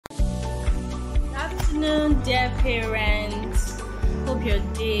afternoon, dear parents. Hope your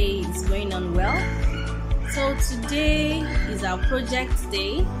day is going on well. So today is our project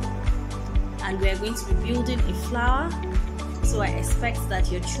day and we are going to be building a flower. So I expect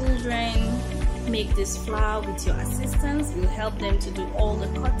that your children make this flower with your assistance. You'll help them to do all the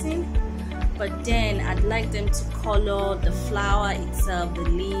cutting, but then I'd like them to color the flower itself, the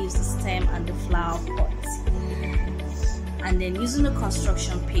leaves, the stem, and the flower pot. And then using the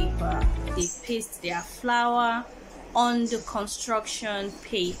construction paper, they paste their flower on the construction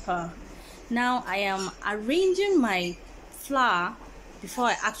paper. Now I am arranging my flower before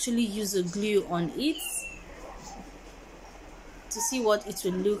I actually use a glue on it to see what it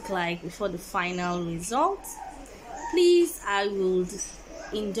will look like before the final result. Please, I will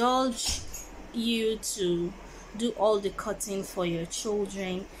indulge you to do all the cutting for your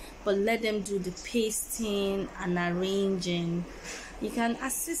children, but let them do the pasting and arranging. You can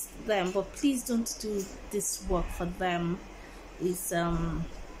assist them, but please don't do this work for them. This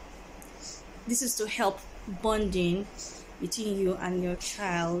is to help bonding between you and your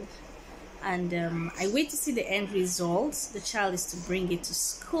child. And I wait to see the end result. The child is to bring it to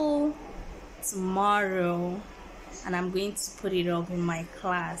school tomorrow, and I'm going to put it up in my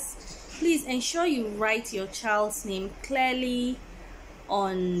class. Please ensure you write your child's name clearly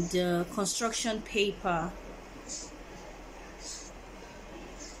on the construction paper.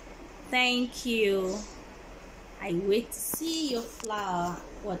 Thank you. I wait to see your flower,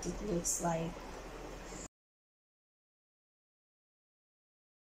 what it looks like.